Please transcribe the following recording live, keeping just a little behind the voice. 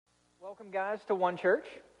Welcome, guys, to One Church,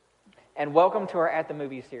 and welcome to our At the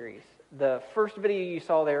Movies series. The first video you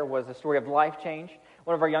saw there was a story of life change.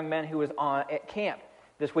 One of our young men who was at camp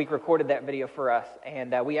this week recorded that video for us,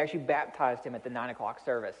 and we actually baptized him at the 9 o'clock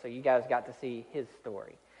service, so you guys got to see his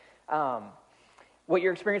story. What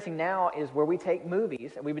you're experiencing now is where we take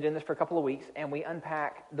movies, and we've been doing this for a couple of weeks, and we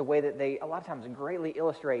unpack the way that they, a lot of times, greatly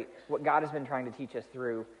illustrate what God has been trying to teach us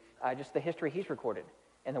through just the history He's recorded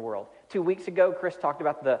in the world. 2 weeks ago, Chris talked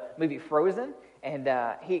about the movie Frozen, and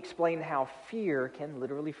he explained how fear can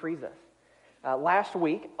literally freeze us. Last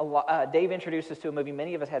week, Dave introduced us to a movie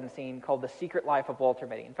many of us hadn't seen called The Secret Life of Walter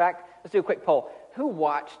Mitty. In fact, let's do a quick poll. Who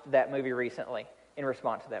watched that movie recently in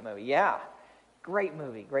response to that movie? Yeah, great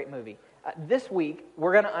movie, great movie. This week,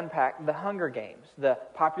 we're going to unpack The Hunger Games, the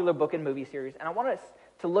popular book and movie series, and I want us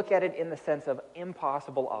to look at it in the sense of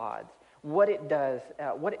impossible odds, what it does,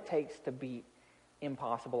 what it takes to beat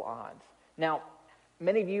impossible odds. Now,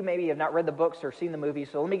 many of you maybe have not read the books or seen the movies,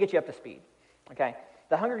 so let me get you up to speed. Okay,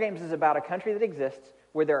 The Hunger Games is about a country that exists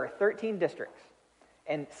where there are 13 districts,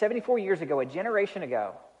 and 74 years ago, a generation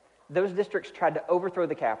ago, those districts tried to overthrow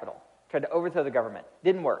the capital, tried to overthrow the government.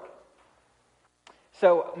 Didn't work.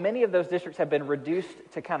 So many of those districts have been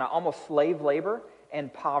reduced to kind of almost slave labor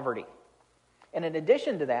and poverty. And in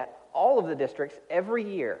addition to that, all of the districts, every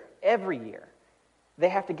year, they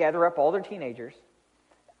have to gather up all their teenagers.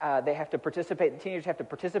 They have to participate, the teenagers have to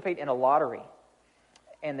participate in a lottery.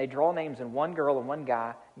 And they draw names, and one girl and one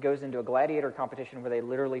guy goes into a gladiator competition where they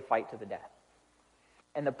literally fight to the death.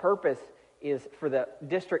 And the purpose is for the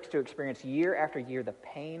districts to experience year after year the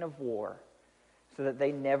pain of war so that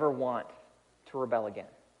they never want to rebel again.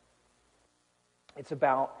 It's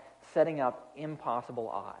about setting up impossible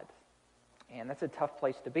odds. And that's a tough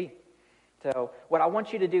place to be. So what I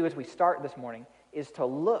want you to do as we start this morning is to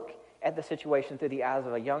look at the situation through the eyes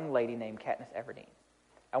of a young lady named Katniss Everdeen.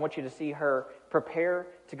 I want you to see her prepare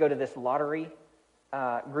to go to this lottery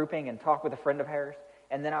grouping and talk with a friend of hers.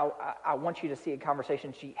 And then I want you to see a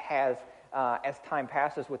conversation she has as time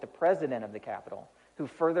passes with the president of the Capitol, who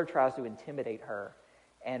further tries to intimidate her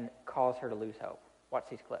and cause her to lose hope. Watch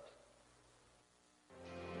these clips.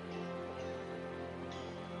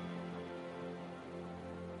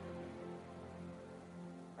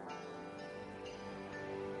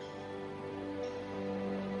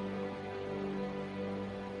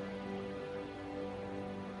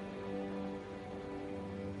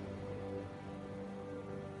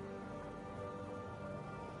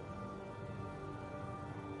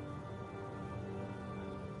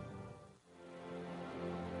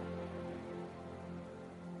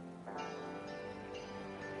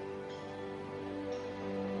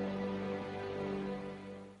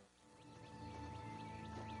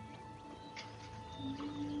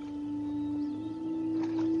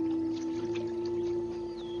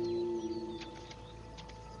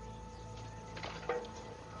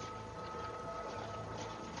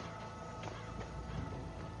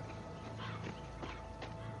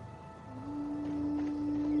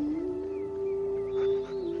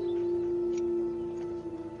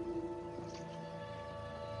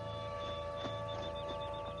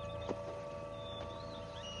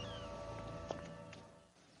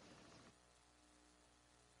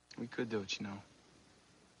 We could do it, you know.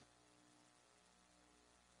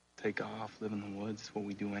 Take off, live in the woods, it's what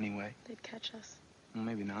we do anyway. They'd catch us. Well,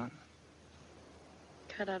 maybe not.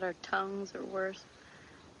 Cut out our tongues, or worse.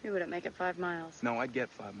 We wouldn't make it 5 miles. No, I'd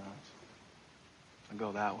get 5 miles. I'd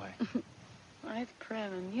go that way. I have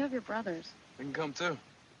Prim, and you have your brothers. They can come too.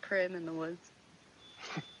 Prim in the woods.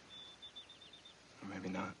 Or maybe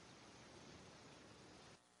not.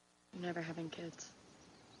 I'm never having kids.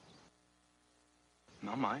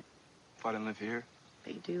 No, I might. If I didn't live here.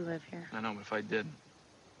 But you do live here. I know, but if I didn't.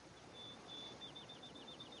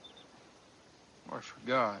 Or I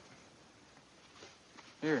forgot.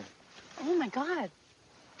 Here. Oh my God.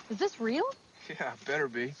 Is this real? Yeah, better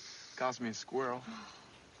be. Cost me a squirrel.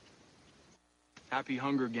 Happy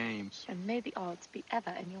Hunger Games. And may the odds be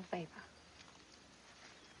ever in your favor.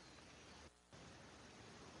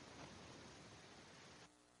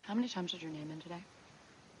 How many times did your name in today?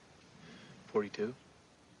 42.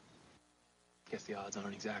 Guess the odds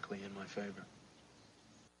aren't exactly in my favor.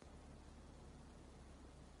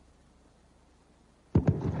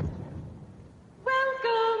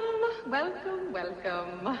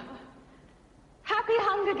 Welcome. Happy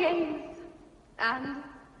Hunger Games. And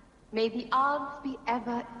may the odds be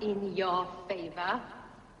ever in your favor.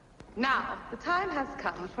 Now, the time has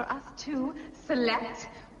come for us to select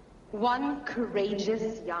one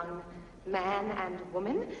courageous young man and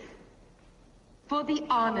woman for the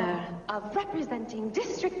honor of representing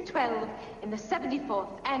District 12 in the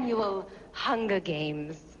 74th Annual Hunger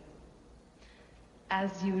Games.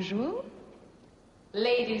 As usual,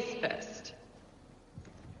 ladies first.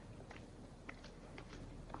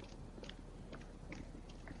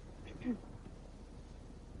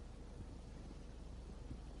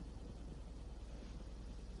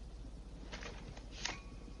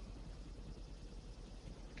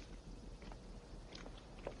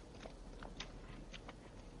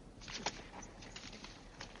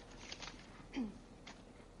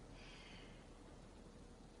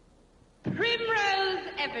 Primrose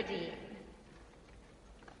Everdeen.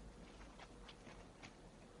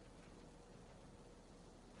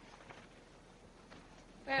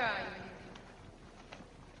 Where are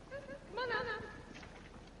you? Come on up.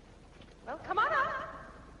 Well, come on up.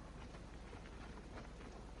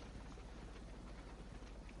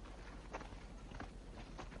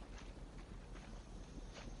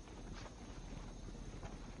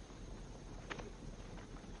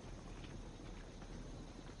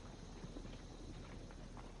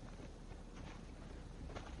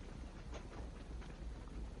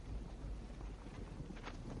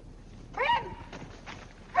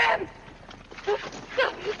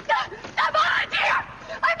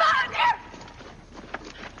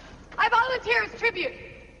 Tribute.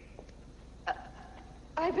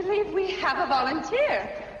 I believe we have a volunteer.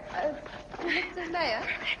 Mr. Mayor.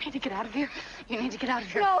 I need to get out of here. You need to get out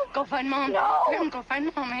of here. No. Go find Mom. No. Grim, go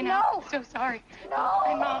find Mom right now. No. I'm so sorry. No. Go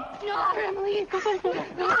find Mom. No. Emily, go find Mom.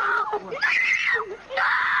 No. No.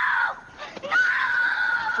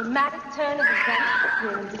 Dramatic turn of events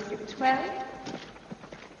here in District 12.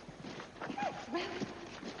 Well,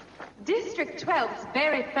 District 12's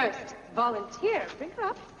very first volunteer. Bring her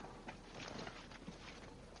up.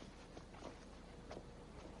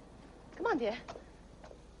 Come on, dear.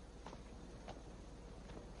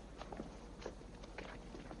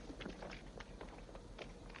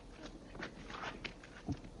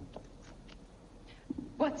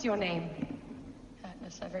 What's your name?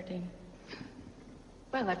 Miss Everdeen.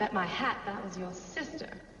 Well, I bet my hat that was your sister,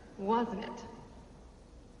 wasn't it?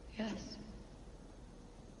 Yes.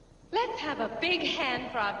 Let's have a big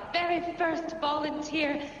hand for our very first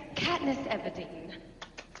volunteer, Katniss Everdeen.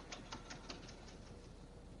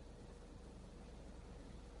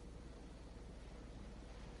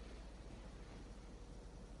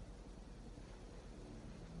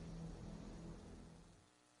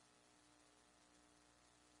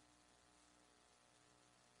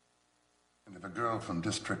 If a girl from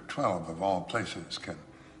District 12, of all places, can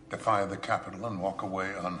defy the Capitol and walk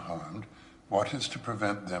away unharmed, what is to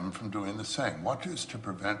prevent them from doing the same? What is to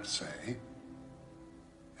prevent, say,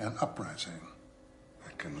 an uprising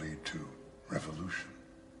that can lead to revolution?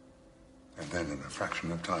 And then in a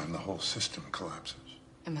fraction of time, the whole system collapses.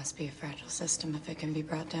 It must be a fragile system if it can be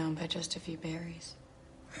brought down by just a few berries.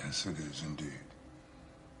 Yes, it is indeed.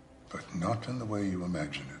 But not in the way you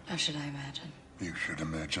imagine it. How should I imagine? You should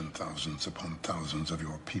imagine thousands upon thousands of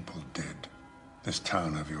your people dead. This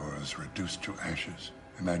town of yours reduced to ashes.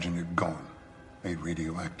 Imagine it gone, made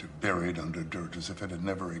radioactive, buried under dirt as if it had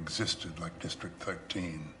never existed, like District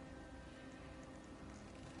 13.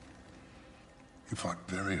 You fought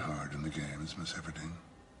very hard in the games, Miss Everdeen.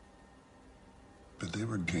 But they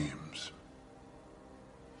were games.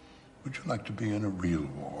 Would you like to be in a real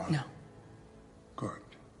war? No. Good.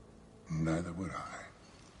 Neither would I.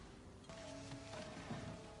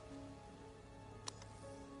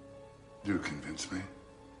 Do convince me.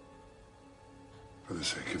 For the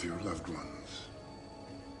sake of your loved ones.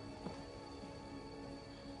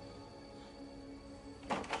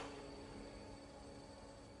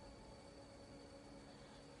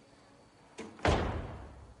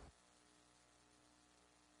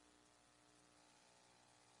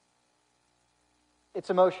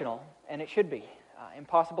 It's emotional, and it should be.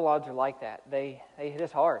 Impossible odds are like that. They hit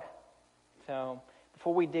us hard. So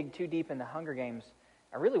before we dig too deep into Hunger Games,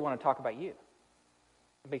 I really want to talk about you.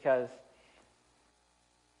 Because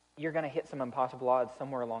you're going to hit some impossible odds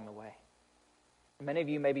somewhere along the way. Many of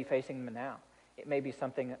you may be facing them now. It may be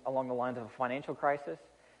something along the lines of a financial crisis,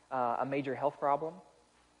 a major health problem.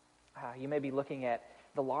 You may be looking at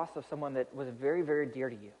the loss of someone that was very, very dear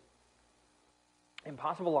to you.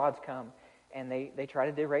 Impossible odds come, and they try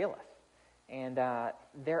to derail us. And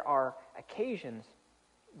there are occasions,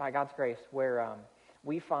 by God's grace, where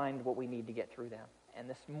we find what we need to get through them. And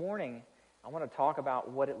this morning, I want to talk about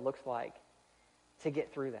what it looks like to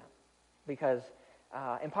get through them. Because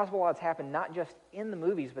impossible odds happen not just in the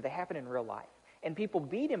movies, but they happen in real life. And people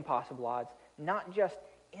beat impossible odds not just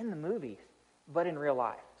in the movies, but in real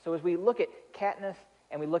life. So as we look at Katniss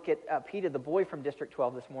and we look at Peter, the boy from District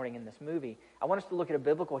 12 this morning in this movie, I want us to look at a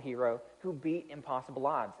biblical hero who beat impossible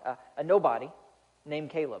odds. A nobody named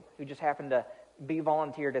Caleb, who just happened to be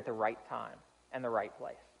volunteered at the right time and the right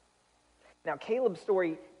place. Now, Caleb's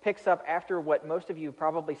story picks up after what most of you have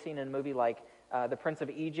probably seen in a movie like The Prince of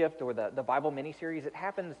Egypt or the Bible miniseries. It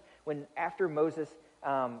happens after Moses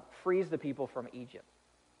frees the people from Egypt.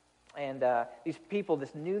 And these people,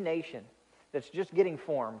 this new nation that's just getting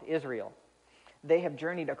formed, Israel, they have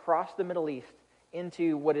journeyed across the Middle East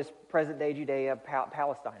into what is present-day Judea,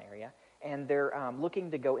 Palestine area, and they're looking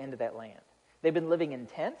to go into that land. They've been living in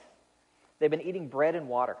tents. They've been eating bread and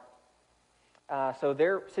water. So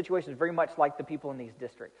their situation is very much like the people in these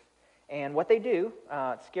districts. And what they do,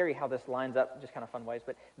 it's scary how this lines up, just kind of fun ways,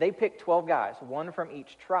 but they pick 12 guys, one from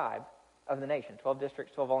each tribe of the nation. 12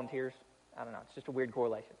 districts, 12 volunteers. I don't know, it's just a weird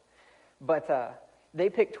correlation. But they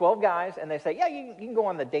pick 12 guys, and they say, yeah, you can go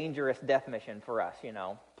on the dangerous death mission for us,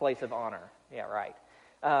 place of honor. Yeah, right.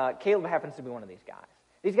 Caleb happens to be one of these guys.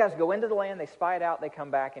 These guys go into the land, they spy it out, they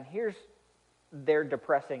come back, and here's their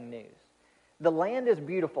depressing news. The land is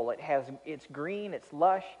beautiful. It's green, it's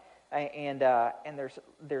lush, and there's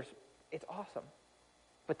it's awesome.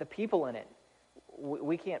 But the people in it,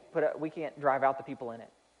 we can't drive out the people in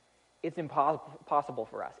it. It's impossible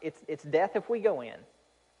for us. It's death if we go in.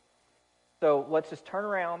 So let's just turn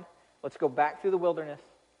around. Let's go back through the wilderness.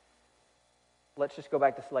 Let's just go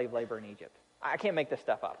back to slave labor in Egypt. I can't make this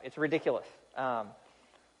stuff up. It's ridiculous.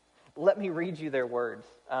 Let me read you their words.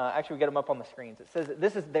 Actually, we get them up on the screens. It says,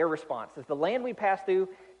 this is their response. It says, the land we passed through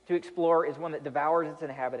to explore is one that devours its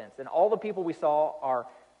inhabitants, and all the people we saw are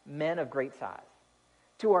men of great size.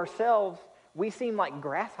 To ourselves, we seem like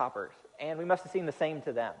grasshoppers, and we must have seemed the same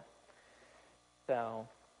to them. So,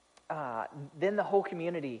 then the whole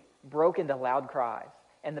community broke into loud cries,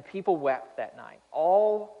 and the people wept that night.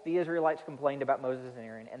 All the Israelites complained about Moses and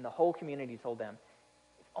Aaron, and the whole community told them,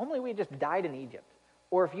 if only we had just died in Egypt,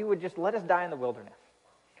 or if you would just let us die in the wilderness.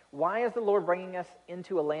 Why is the Lord bringing us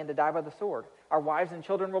into a land to die by the sword? Our wives and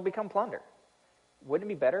children will become plunder.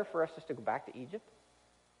 Wouldn't it be better for us just to go back to Egypt?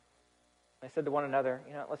 They said to one another,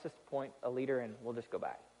 let's just appoint a leader and we'll just go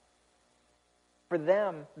back. For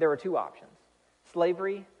them, there were two options,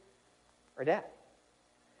 slavery or death.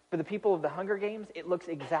 For the people of the Hunger Games, it looks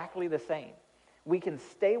exactly the same. We can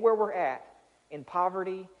stay where we're at in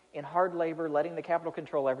poverty, in hard labor, letting the capital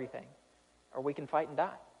control everything, or we can fight and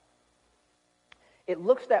die. It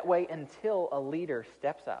looks that way until a leader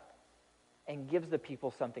steps up and gives the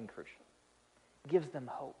people something crucial, gives them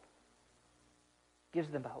hope. Gives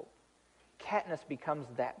them hope. Katniss becomes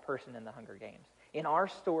that person in the Hunger Games. In our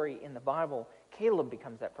story in the Bible, Caleb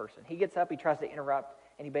becomes that person. He gets up, he tries to interrupt,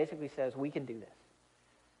 and he basically says, we can do this.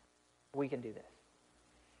 We can do this.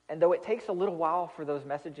 And though it takes a little while for those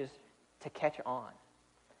messages to catch on,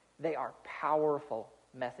 they are powerful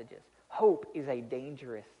messages. Hope is a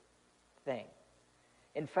dangerous thing.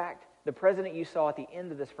 In fact, the president you saw at the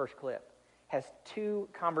end of this first clip has two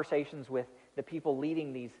conversations with the people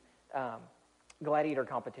leading these gladiator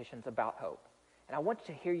competitions about hope. And I want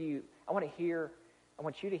you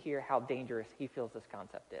to hear how dangerous he feels this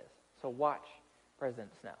concept is. So watch President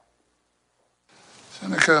Snow.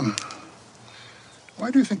 Seneca, why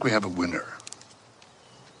do you think we have a winner?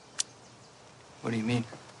 What do you mean?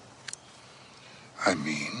 I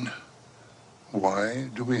mean, why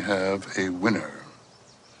do we have a winner?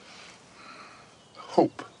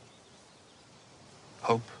 Hope.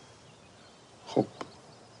 Hope? Hope.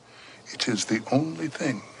 It is the only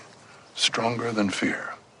thing stronger than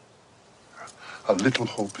fear. A little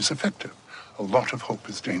hope is effective. A lot of hope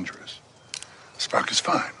is dangerous. A spark is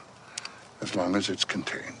fine, as long as it's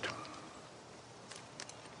contained.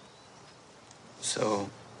 So,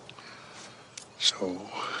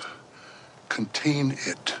 contain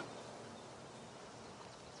it.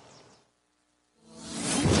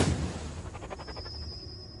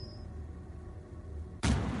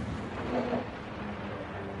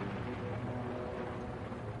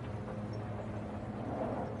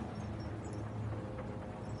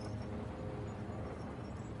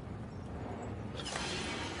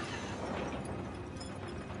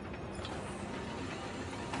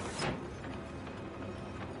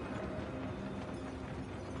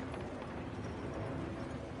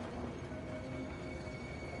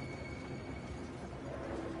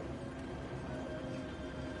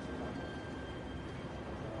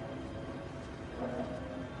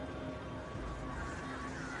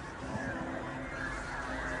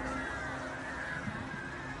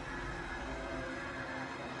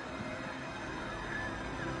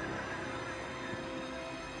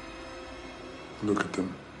 Look at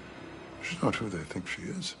them. She's not who they think she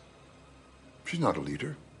is. She's not a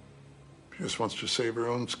leader. She just wants to save her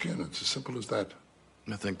own skin. It's as simple as that.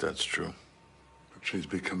 I think that's true. But she's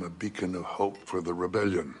become a beacon of hope for the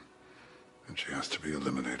rebellion, and she has to be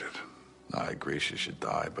eliminated. I agree she should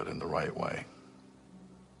die, but in the right way.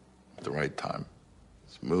 At the right time.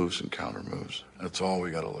 It's moves and counter moves. That's all we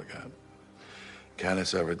gotta look at.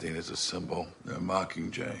 Katniss Everdeen is a symbol. They're mocking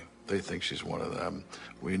Jay. They think she's one of them.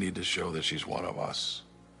 We need to show that she's one of us.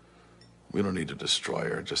 We don't need to destroy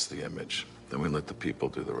her, just the image. Then we let the people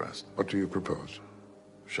do the rest. What do you propose?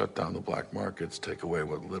 Shut down the black markets, take away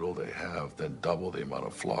what little they have, then double the amount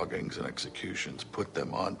of floggings and executions, put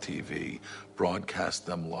them on TV, broadcast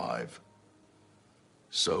them live.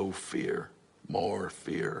 Sow fear. More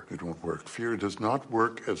fear. It won't work. Fear does not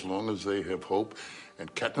work as long as they have hope,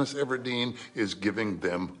 and Katniss Everdeen is giving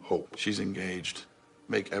them hope. She's engaged.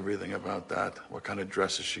 Make everything about that. What kind of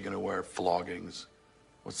dress is she gonna wear? Floggings.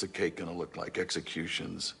 What's the cake gonna look like?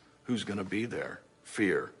 Executions. Who's gonna be there?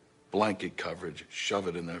 Fear. Blanket coverage. Shove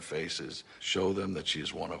it in their faces. Show them that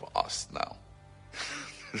she's one of us now.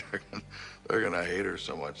 They're gonna hate her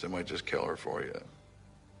so much, they might just kill her for you.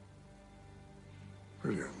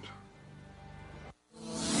 Brilliant.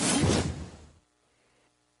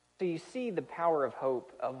 So you see the power of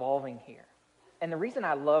hope evolving here. And the reason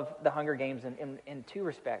I love the Hunger Games in two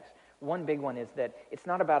respects, one big one is that it's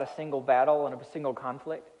not about a single battle and a single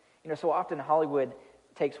conflict. You know, so often Hollywood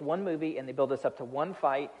takes one movie and they build us up to one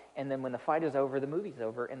fight, and then when the fight is over, the movie's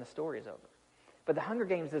over and the story is over. But the Hunger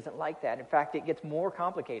Games isn't like that. In fact, it gets more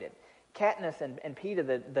complicated. Katniss and Peeta,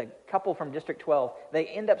 the couple from District 12, they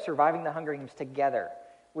end up surviving the Hunger Games together,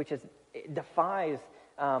 which it defies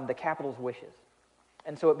the Capitol's wishes.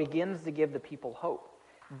 And so it begins to give the people hope.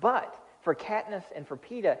 But for Katniss and for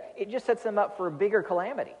Peeta, it just sets them up for a bigger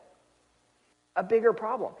calamity, a bigger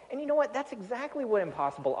problem. And you know what? That's exactly what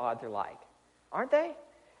impossible odds are like, aren't they?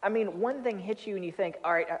 I mean, one thing hits you and you think,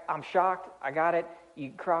 all right, I'm shocked, I got it,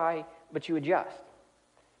 you cry, but you adjust.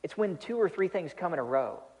 It's when 2 or 3 things come in a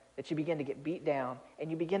row that you begin to get beat down and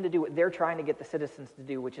you begin to do what they're trying to get the citizens to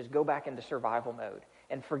do, which is go back into survival mode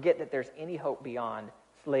and forget that there's any hope beyond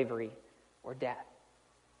slavery or death.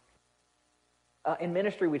 In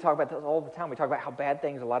ministry, we talk about this all the time. We talk about how bad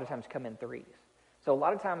things a lot of times come in threes. So a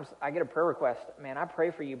lot of times I get a prayer request, man, I pray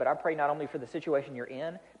for you, but I pray not only for the situation you're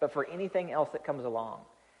in, but for anything else that comes along.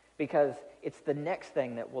 Because it's the next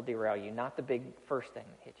thing that will derail you, not the big first thing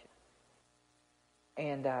that hits you.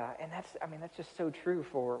 And that's just so true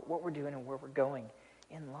for what we're doing and where we're going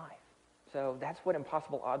in life. So that's what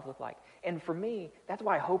impossible odds look like. And for me, that's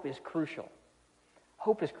why hope is crucial.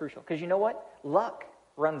 Hope is crucial. Because you know what? Luck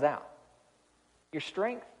runs out. Your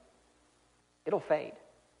strength, it'll fade.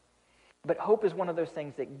 But hope is one of those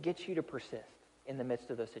things that gets you to persist in the midst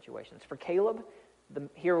of those situations. For Caleb, the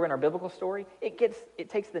hero in our biblical story, it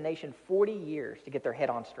takes the nation 40 years to get their head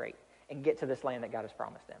on straight and get to this land that God has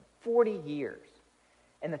promised them. 40 years.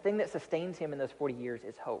 And the thing that sustains him in those 40 years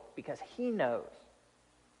is hope, because he knows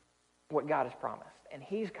what God has promised, and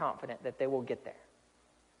he's confident that they will get there.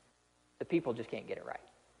 The people just can't get it right.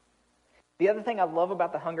 The other thing I love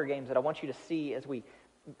about the Hunger Games that I want you to see as we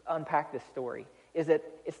unpack this story is that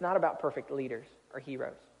it's not about perfect leaders or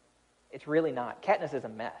heroes. It's really not. Katniss is a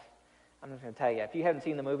mess. I'm just going to tell you, if you haven't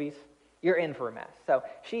seen the movies, you're in for a mess. So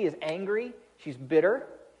she is angry. She's bitter.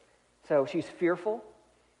 So she's fearful.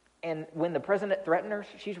 And when the president threatens her,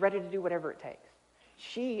 she's ready to do whatever it takes.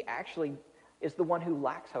 She actually is the one who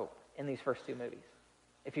lacks hope in these first 2 movies,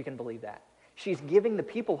 if you can believe that. She's giving the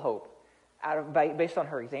people hope based on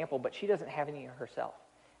her example, but she doesn't have any herself.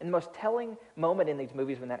 And the most telling moment in these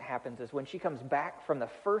movies when that happens is when she comes back from the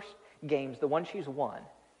first games, the one she's won,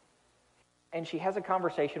 and she has a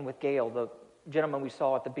conversation with Gale, the gentleman we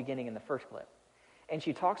saw at the beginning in the first clip. And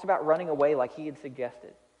she talks about running away like he had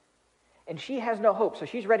suggested. And she has no hope, so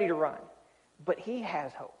she's ready to run. But he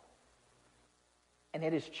has hope. And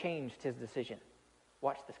it has changed his decision.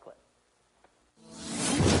 Watch this clip.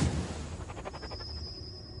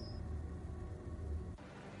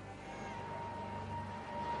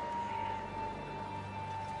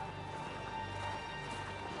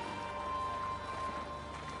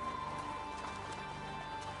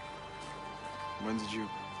 When did you...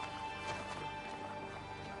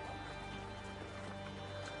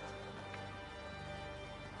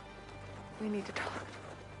 We need to talk.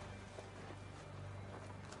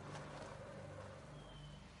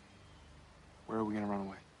 Where are we gonna run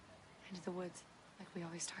away? Into the woods, like we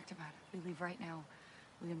always talked about. If we leave right now,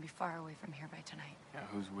 we're gonna be far away from here by tonight. Yeah,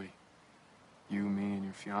 who's we? You, me, and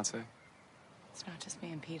your fiance? It's not just me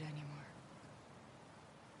and Peeta anymore.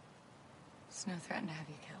 Snow threatened to have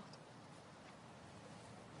you killed.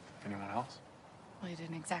 Anyone else? Well, you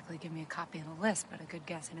didn't exactly give me a copy of the list, but a good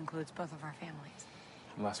guess it includes both of our families.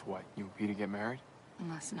 Unless what? You and Peter get married?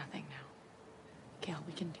 Unless nothing now. Gail,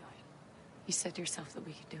 we can do it. You said yourself that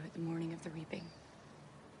we could do it the morning of the reaping.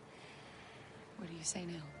 What do you say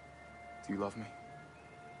now? Do you love me?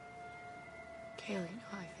 Gail, you know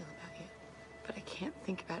how I feel about you. But I can't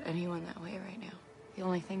think about anyone that way right now. The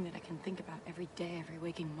only thing that I can think about every day, every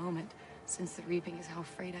waking moment since the reaping is how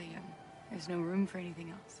afraid I am. There's no room for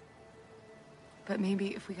anything else. But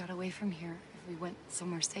maybe if we got away from here, if we went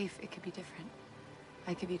somewhere safe, it could be different.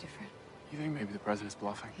 I could be different. You think maybe the president's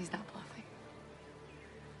bluffing? He's not bluffing.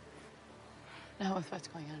 Not with what's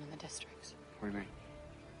going on in the districts. What do you mean?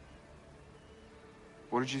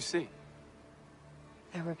 What did you see?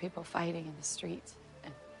 There were people fighting in the streets,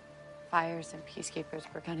 and fires and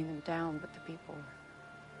peacekeepers were gunning them down, but the people were...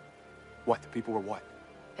 What? The people were what?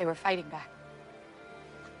 They were fighting back.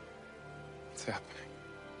 It's happening.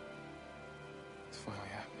 It's finally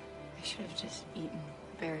happening. I should have just eaten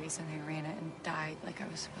berries and they ran it and died like I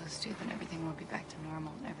was supposed to. Then everything would be back to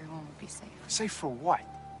normal and everyone would be safe. Safe for what?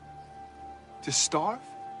 To starve?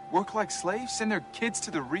 Work like slaves? Send their kids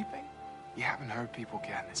to the reaping? You haven't hurt people,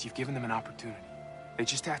 Katniss. You've given them an opportunity. They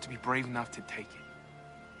just have to be brave enough to take it.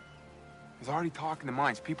 There's already talk in the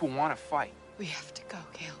mines. People want to fight. We have to go,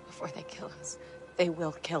 Gail, before they kill us. They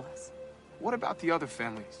will kill us. What about the other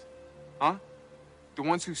families? Huh? The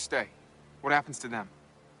ones who stay. What happens to them?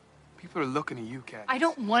 People are looking at you, Katniss. I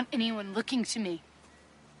don't want anyone looking to me.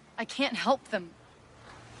 I can't help them.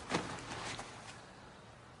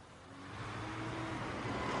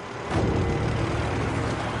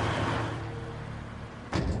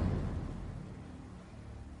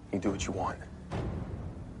 You do what you want.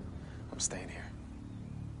 I'm staying here.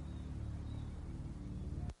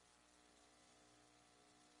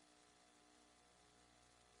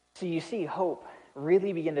 So you see hope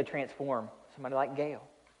really begin to transform somebody like Gail.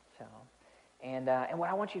 And what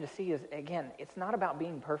I want you to see is, again, it's not about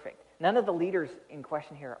being perfect. None of the leaders in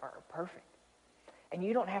question here are perfect. And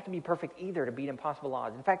you don't have to be perfect either to beat impossible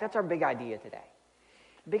odds. In fact, that's our big idea today.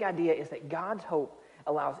 The big idea is that God's hope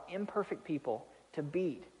allows imperfect people to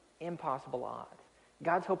beat impossible odds.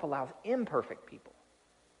 God's hope allows imperfect people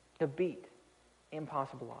to beat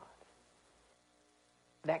impossible odds.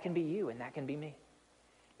 That can be you and that can be me.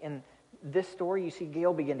 In this story, you see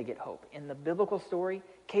Gail begin to get hope. In the biblical story,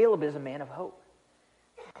 Caleb is a man of hope.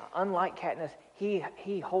 Unlike Katniss,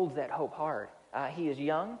 he holds that hope hard. He is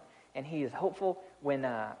young, and he is hopeful when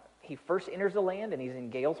he first enters the land, and he's in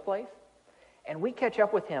Gail's place. And we catch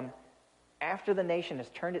up with him after the nation has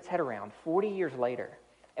turned its head around 40 years later,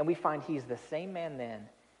 and we find he's the same man then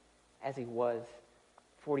as he was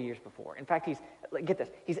 40 years before. In fact, get this,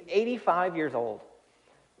 he's 85 years old.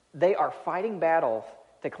 They are fighting battles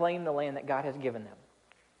to claim the land that God has given them.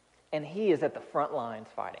 And he is at the front lines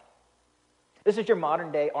fighting. This is your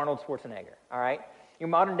modern-day Arnold Schwarzenegger, all right? Your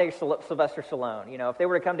modern-day Sylvester Stallone. You know, if they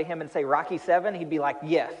were to come to him and say Rocky 7, he'd be like,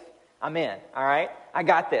 yes, I'm in, all right? I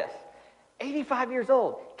got this. 85 years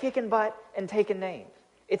old, kicking butt and taking names.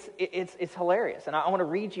 It's hilarious. And I want to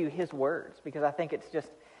read you his words because I think it's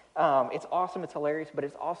just, it's awesome, it's hilarious, but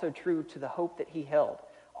it's also true to the hope that he held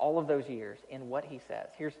all of those years in what he says.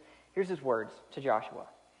 Here's his words to Joshua.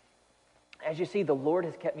 As you see, the Lord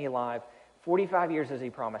has kept me alive 45 years as he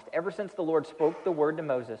promised, ever since the Lord spoke the word to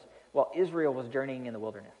Moses while Israel was journeying in the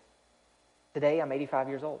wilderness. Today, I'm 85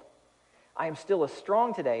 years old. I am still as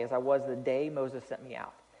strong today as I was the day Moses sent me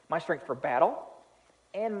out. My strength for battle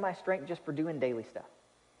and my strength just for doing daily stuff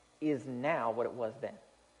is now what it was then.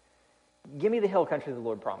 Give me the hill country the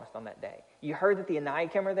Lord promised on that day. You heard that the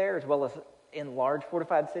Anakim are there as well as in large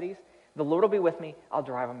fortified cities. The Lord will be with me. I'll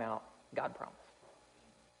drive them out. God promised.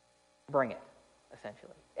 Bring it,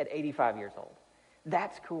 essentially, at 85 years old.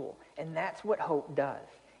 That's cool. And that's what hope does.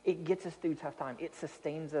 It gets us through tough time. It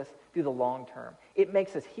sustains us through the long term. It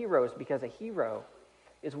makes us heroes because a hero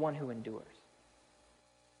is one who endures.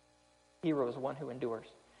 Hero is one who endures.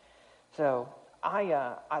 So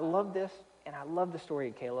I love this, and I love the story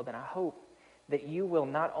of Caleb, and I hope that you will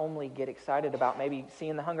not only get excited about maybe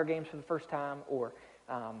seeing the Hunger Games for the first time or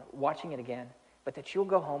watching it again, but that you'll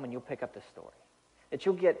go home and you'll pick up this story. That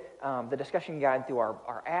you'll get the discussion guide through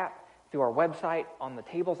our app, through our website, on the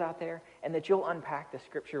tables out there, and that you'll unpack the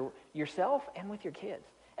scripture yourself and with your kids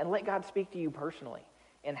and let God speak to you personally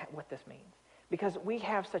and what this means. Because we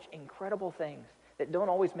have such incredible things that don't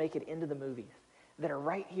always make it into the movies that are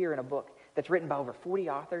right here in a book that's written by over 40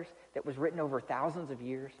 authors, that was written over thousands of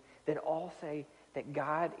years, that all say that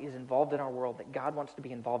God is involved in our world, that God wants to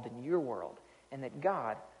be involved in your world, and that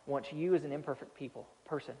God wants you as an imperfect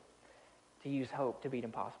person to use hope to beat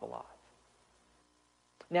impossible odds.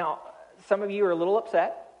 Now, some of you are a little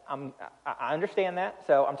upset. I understand that.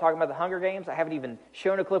 So I'm talking about the Hunger Games. I haven't even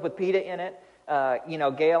shown a clip with PETA in it.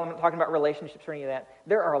 Gail, I'm not talking about relationships or any of that.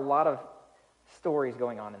 There are a lot of stories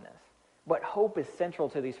going on in this. But hope is central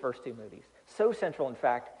to these first two movies. So central, in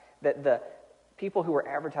fact, that the people who were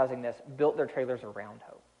advertising this built their trailers around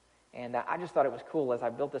hope. And I just thought it was cool as I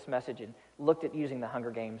built this message and looked at using the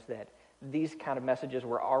Hunger Games that these kind of messages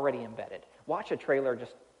were already embedded. Watch a trailer,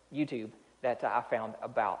 just YouTube, that I found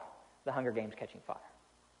about the Hunger Games catching fire.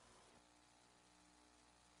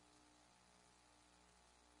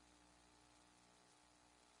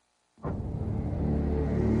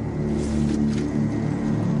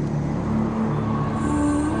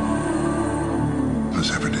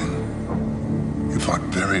 Was everything. You fought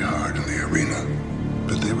very hard in the arena,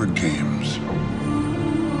 but they were games.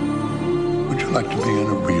 Would you like to be in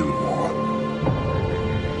a real war?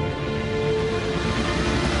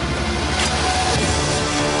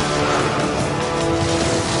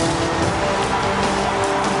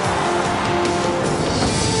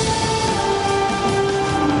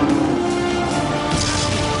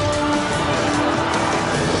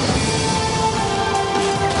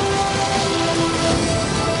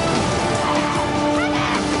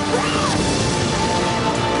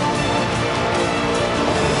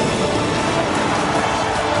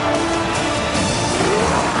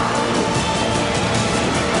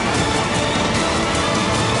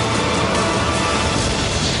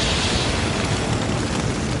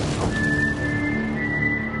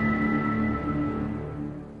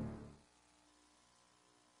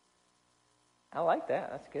 I like that.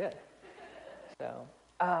 That's good. So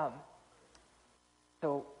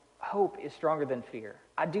hope is stronger than fear.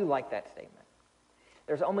 I do like that statement.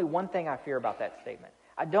 There's only one thing I fear about that statement.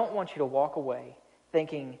 I don't want you to walk away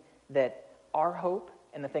thinking that our hope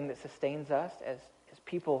and the thing that sustains us as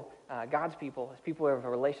people, God's people, as people who have a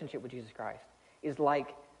relationship with Jesus Christ, is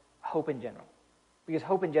like hope in general. Because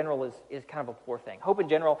hope in general is kind of a poor thing. Hope in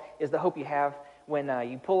general is the hope you have when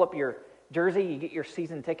you pull up your jersey, you get your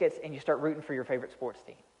season tickets, and you start rooting for your favorite sports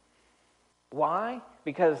team. Why?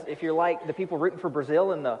 Because if you're like the people rooting for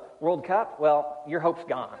Brazil in the World Cup, well, your hope's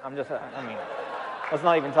gone. Let's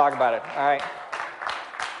not even talk about it, all right?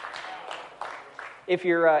 If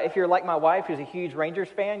you're like my wife, who's a huge Rangers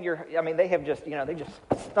fan, they have just, they just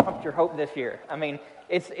stomped your hope this year.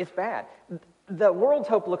 It's bad. The world's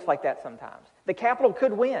hope looks like that sometimes. The Capitol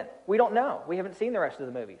could win. We don't know. We haven't seen the rest of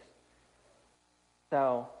the movies.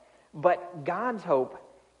 But God's hope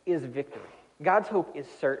is victory. God's hope is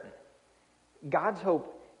certain. God's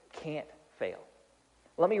hope can't fail.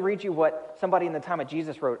 Let me read you what somebody in the time of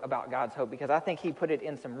Jesus wrote about God's hope, because I think he put it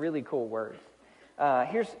in some really cool words.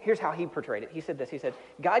 Here's how he portrayed it. He said this. He said,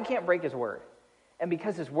 God can't break his word. And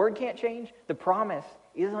because his word can't change, the promise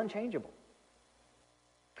is unchangeable.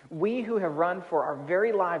 We who have run for our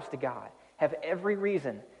very lives to God have every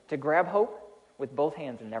reason to grab hope with both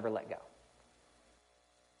hands and never let go.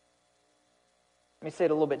 Let me say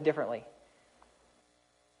it a little bit differently.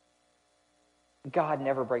 God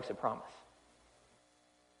never breaks a promise.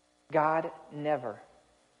 God never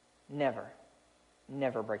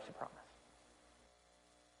breaks a promise.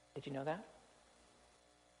 Did you know that?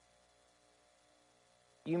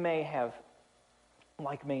 You may have,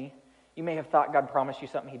 like me, you may have thought God promised you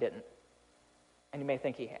something he didn't. And you may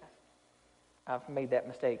think he has. I've made that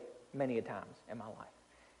mistake many a times in my life.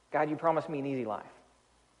 God, you promised me an easy life.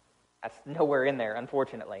 That's nowhere in there,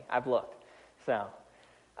 unfortunately. I've looked. So,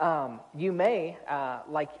 you may,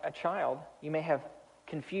 like a child, you may have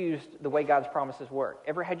confused the way God's promises work.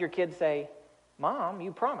 Ever had your kids say, Mom,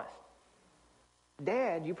 you promised.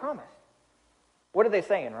 Dad, you promised. What are they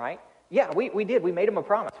saying, right? Yeah, we did. We made them a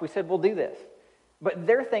promise. We said we'll do this. But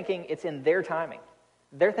they're thinking it's in their timing.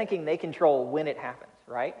 They're thinking they control when it happens,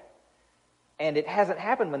 right? And it hasn't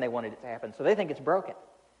happened when they wanted it to happen, so they think it's broken.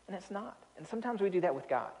 And it's not. And sometimes we do that with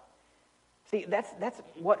God. See, that's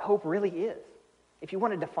what hope really is. If you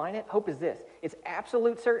want to define it, hope is this. It's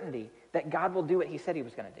absolute certainty that God will do what he said he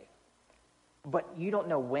was going to do. But you don't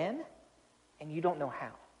know when, and you don't know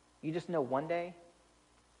how. You just know one day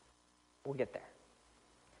we'll get there.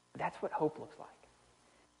 That's what hope looks like.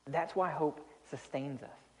 That's why hope sustains us.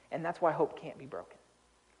 And that's why hope can't be broken.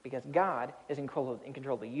 Because God is in control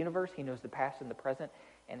of the universe. He knows the past and the present.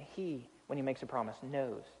 And he, when he makes a promise,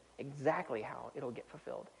 knows exactly how it'll get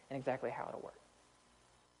fulfilled and exactly how it'll work.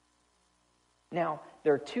 Now,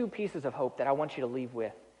 there are two pieces of hope that I want you to leave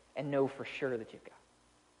with and know for sure that you've got.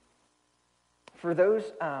 For those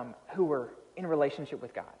who were in relationship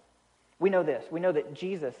with God, we know this. We know that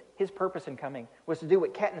Jesus, his purpose in coming was to do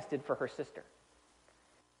what Katniss did for her sister.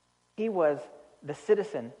 He was the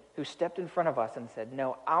citizen who stepped in front of us and said,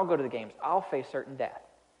 no, I'll go to the games. I'll face certain death.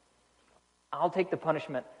 I'll take the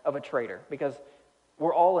punishment of a traitor, because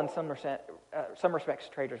we're all in some respects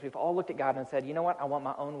traitors. We've all looked at God and said, you know what? I want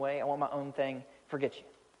my own way. I want my own thing. Forget you.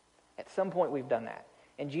 At some point we've done that.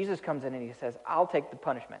 And Jesus comes in and he says, I'll take the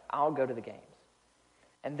punishment. I'll go to the games.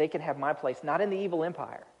 And they can have my place, not in the evil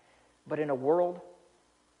empire, but in a world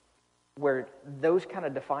where those kind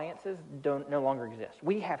of defiances no longer exist.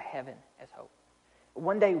 We have heaven as hope.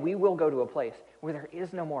 One day we will go to a place where there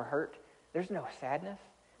is no more hurt. There's no sadness.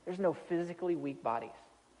 There's no physically weak bodies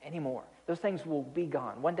anymore. Those things will be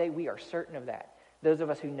gone. One day we are certain of that. Those of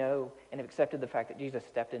us who know and have accepted the fact that Jesus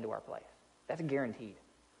stepped into our place. That's guaranteed.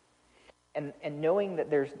 And knowing that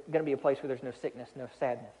there's going to be a place where there's no sickness, no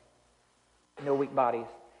sadness, no weak bodies,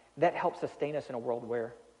 that helps sustain us in a world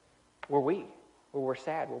where we're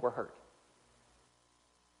sad, where we're hurt.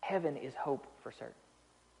 Heaven is hope for certain.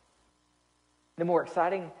 The more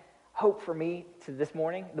exciting hope for me to this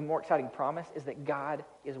morning, the more exciting promise is that God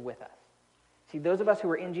is with us. See, those of us who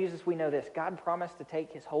are in Jesus, we know this. God promised to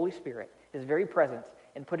take his Holy Spirit, his very presence,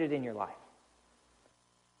 and put it in your life.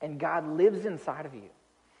 And God lives inside of you.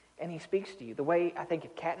 And he speaks to you. The way, I think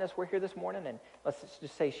if Katniss were here this morning, and let's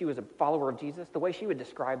just say she was a follower of Jesus, the way she would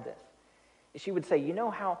describe this is she would say, you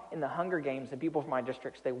know how in the Hunger Games, the people from my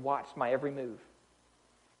districts, they watched my every move.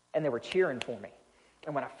 And they were cheering for me.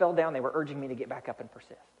 And when I fell down, they were urging me to get back up and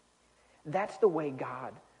persist. That's the way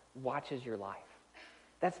God watches your life.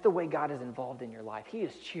 That's the way God is involved in your life. He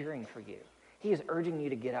is cheering for you. He is urging you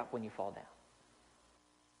to get up when you fall down.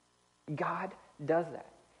 God does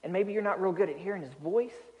that. And maybe you're not real good at hearing his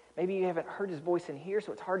voice. Maybe you haven't heard his voice in here,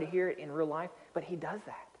 so it's hard to hear it in real life. But he does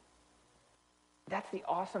that. That's the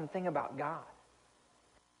awesome thing about God.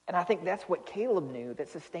 And I think that's what Caleb knew that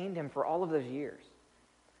sustained him for all of those years.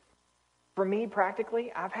 For me,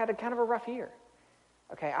 practically, I've had a kind of a rough year.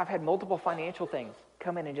 Okay, I've had multiple financial things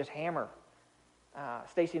come in and just hammer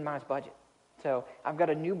Stacy and Maya's budget. So I've got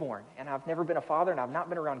a newborn, and I've never been a father, and I've not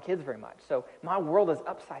been around kids very much. So my world is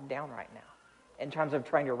upside down right now in terms of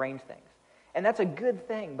trying to arrange things. And that's a good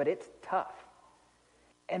thing, but it's tough.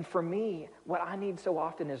 And for me, what I need so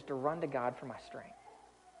often is to run to God for my strength,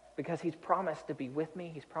 because he's promised to be with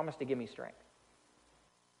me. He's promised to give me strength.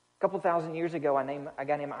 A couple thousand years ago, a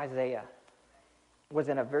guy named Isaiah was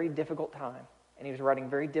in a very difficult time, and he was writing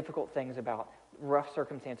very difficult things about rough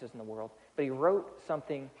circumstances in the world. But he wrote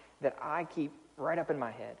something that I keep right up in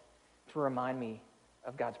my head to remind me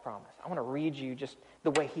of God's promise. I want to read you just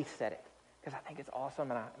the way he said it, because I think it's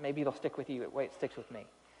awesome, and maybe it'll stick with you the way it sticks with me.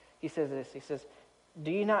 He says this, he says,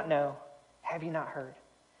 do you not know, have you not heard?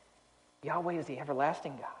 Yahweh is the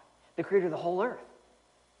everlasting God, the creator of the whole earth.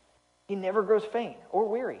 He never grows faint or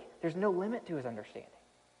weary. There's no limit to his understanding.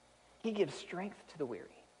 He gives strength to the weary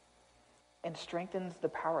and strengthens the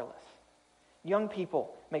powerless. Young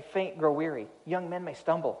people may faint, grow weary. Young men may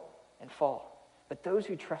stumble and fall. But those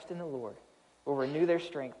who trust in the Lord will renew their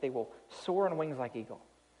strength. They will soar on wings like eagle.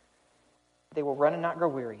 They will run and not grow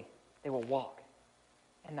weary. They will walk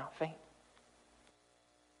and not faint.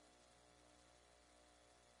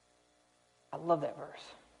 I love that verse.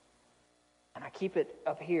 And I keep it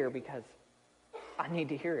up here because I need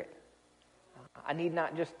to hear it. I need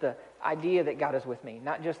not just the idea that God is with me,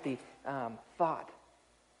 not just the thought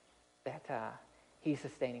that he's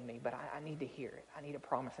sustaining me, but I need to hear it. I need a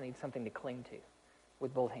promise. I need something to cling to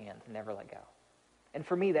with both hands and never let go. And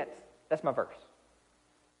for me, that's my verse.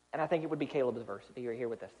 And I think it would be Caleb's verse if he were here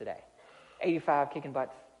with us today. 85, kicking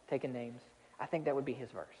butts, taking names. I think that would be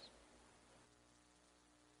his verse.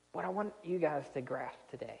 What I want you guys to grasp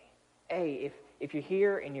today, if you're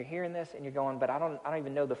here and you're hearing this and you're going, but I don't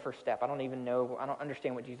even know the first step. I don't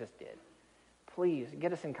understand what Jesus did. Please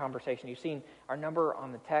get us in conversation. You've seen our number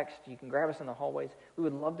on the text. You can grab us in the hallways. We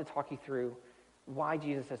would love to talk you through why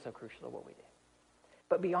Jesus is so crucial to what we do.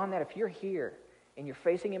 But beyond that, if you're here and you're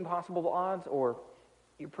facing impossible odds, or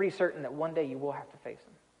you're pretty certain that one day you will have to face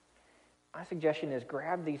them, my suggestion is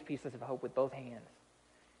grab these pieces of hope with both hands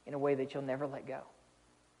in a way that you'll never let go.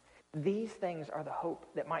 These things are the hope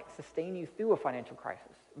that might sustain you through a financial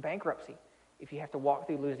crisis, bankruptcy, if you have to walk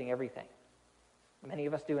through losing everything. Many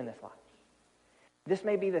of us do in this life. This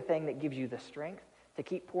may be the thing that gives you the strength to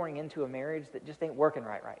keep pouring into a marriage that just ain't working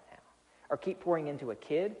right now, or keep pouring into a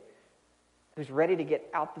kid who's ready to get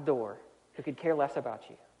out the door, who could care less about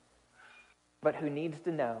you, but who needs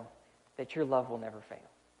to know that your love will never fail.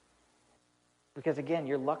 Because again,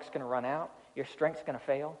 your luck's going to run out, your strength's going to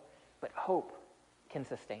fail, but hope can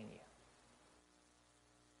sustain you.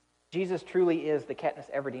 Jesus truly is the Katniss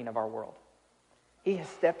Everdeen of our world. He has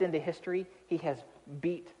stepped into history. He has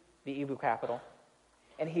beat the evil capital,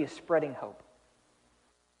 and he is spreading hope.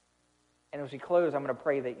 And as we close, I'm going to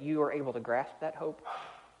pray that you are able to grasp that hope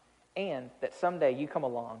and that someday you come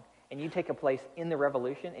along and you take a place in the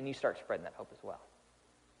revolution and you start spreading that hope as well.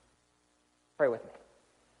 Pray with me.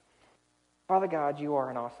 Father God, you are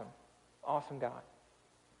an awesome, awesome God.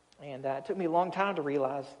 And it took me a long time to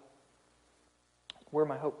realize where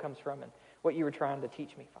my hope comes from and what you were trying to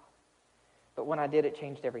teach me, Father. But when I did, it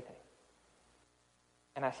changed everything.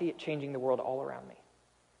 And I see it changing the world all around me.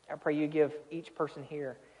 I pray you give each person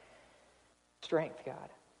here strength, God.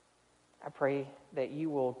 I pray that you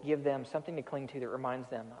will give them something to cling to that reminds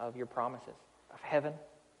them of your promises, of heaven,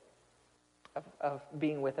 of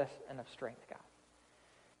being with us, and of strength, God.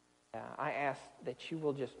 I ask that you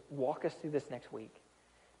will just walk us through this next week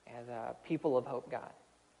as people of hope, God,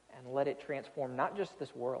 and let it transform not just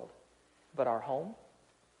this world, but our home,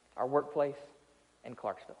 our workplace, and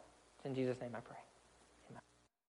Clarksville. In Jesus' name I pray.